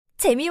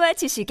재미와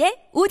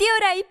지식의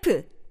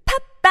오디오라이프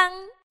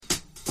팝빵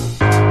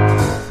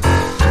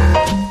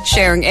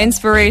Sharing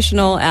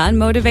inspirational and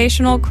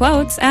motivational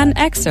quotes and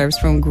excerpts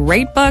from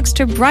great books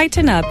to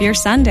brighten up your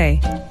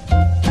Sunday.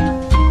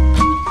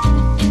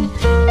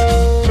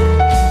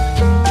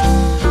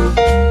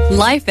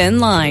 Life in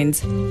Lines.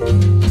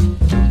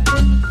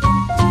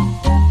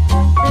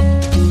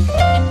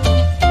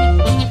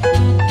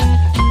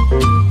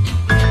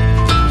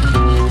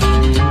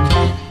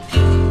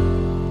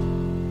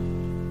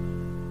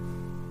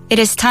 It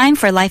is time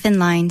for Life in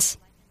Lines.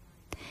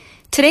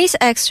 Today's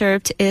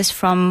excerpt is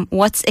from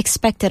What's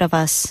Expected of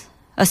Us,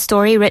 a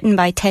story written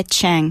by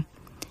Chiang,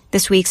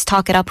 this week's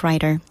Talk It Up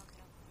writer.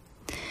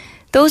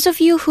 Those of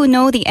you who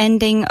know the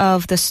ending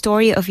of The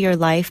Story of Your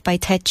Life by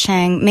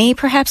Chiang may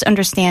perhaps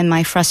understand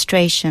my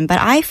frustration, but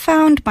I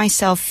found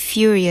myself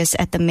furious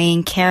at the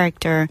main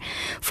character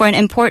for an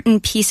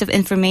important piece of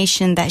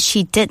information that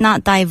she did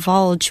not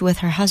divulge with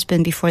her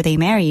husband before they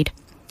married.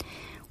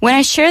 When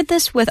I shared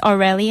this with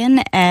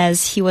Aurelian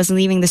as he was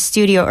leaving the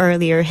studio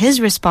earlier, his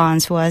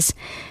response was,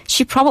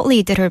 she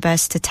probably did her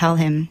best to tell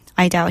him.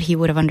 I doubt he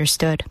would have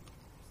understood.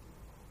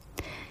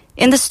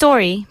 In the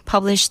story,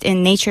 published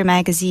in Nature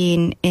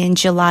magazine in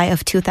July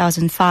of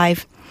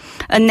 2005,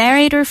 a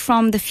narrator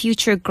from the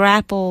future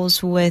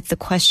grapples with the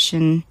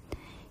question,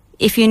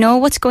 if you know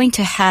what's going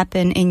to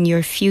happen in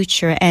your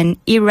future and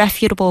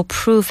irrefutable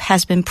proof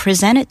has been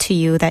presented to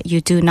you that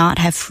you do not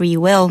have free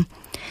will,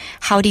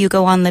 how do you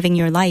go on living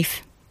your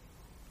life?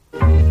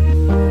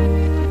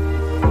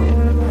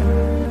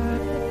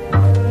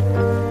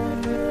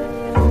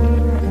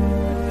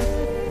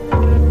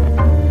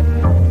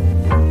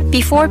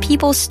 Before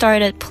people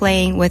started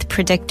playing with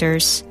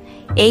predictors,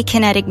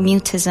 akinetic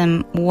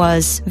mutism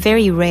was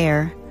very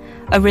rare,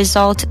 a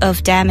result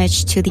of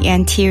damage to the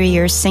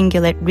anterior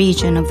cingulate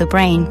region of the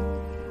brain.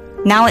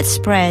 Now it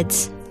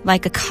spreads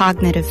like a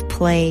cognitive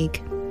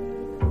plague.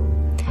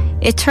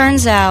 It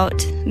turns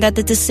out that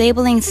the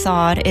disabling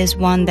thought is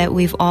one that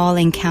we've all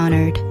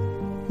encountered.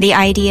 The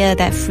idea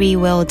that free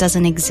will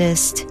doesn't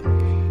exist.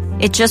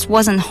 It just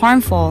wasn't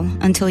harmful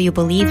until you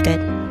believed it.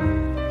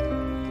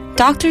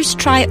 Doctors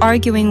try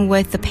arguing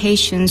with the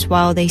patients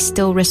while they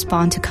still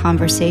respond to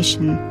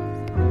conversation.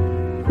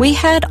 We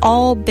had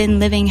all been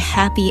living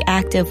happy,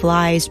 active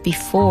lives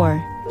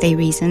before, they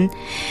reason,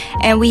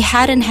 and we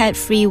hadn't had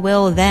free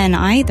will then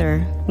either.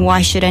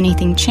 Why should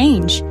anything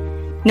change?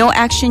 No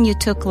action you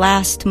took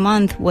last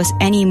month was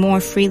any more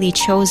freely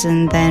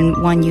chosen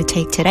than one you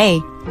take today,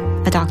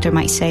 a doctor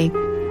might say.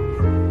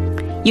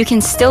 You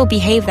can still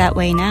behave that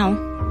way now.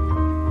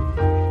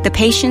 The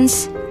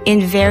patients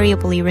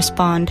invariably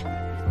respond,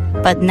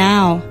 but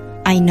now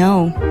I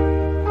know.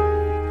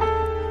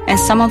 And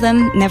some of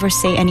them never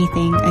say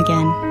anything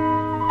again.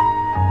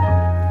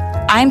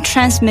 I'm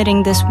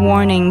transmitting this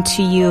warning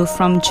to you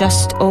from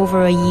just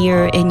over a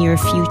year in your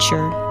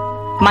future.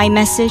 My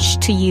message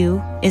to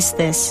you is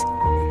this.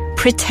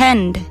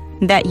 Pretend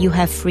that you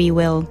have free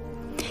will.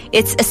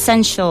 It's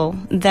essential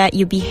that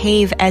you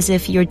behave as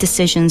if your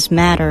decisions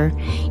matter,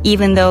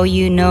 even though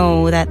you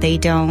know that they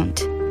don't.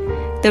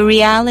 The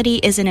reality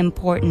isn't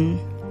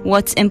important.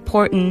 What's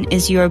important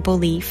is your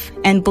belief,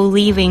 and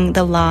believing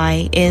the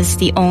lie is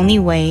the only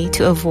way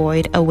to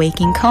avoid a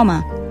waking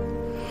coma.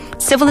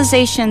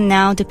 Civilization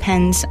now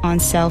depends on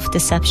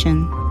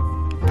self-deception.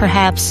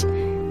 Perhaps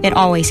it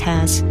always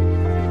has.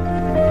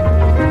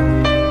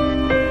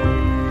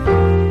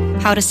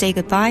 How to say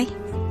goodbye?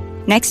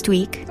 Next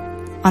week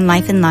on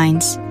Life in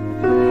Lines.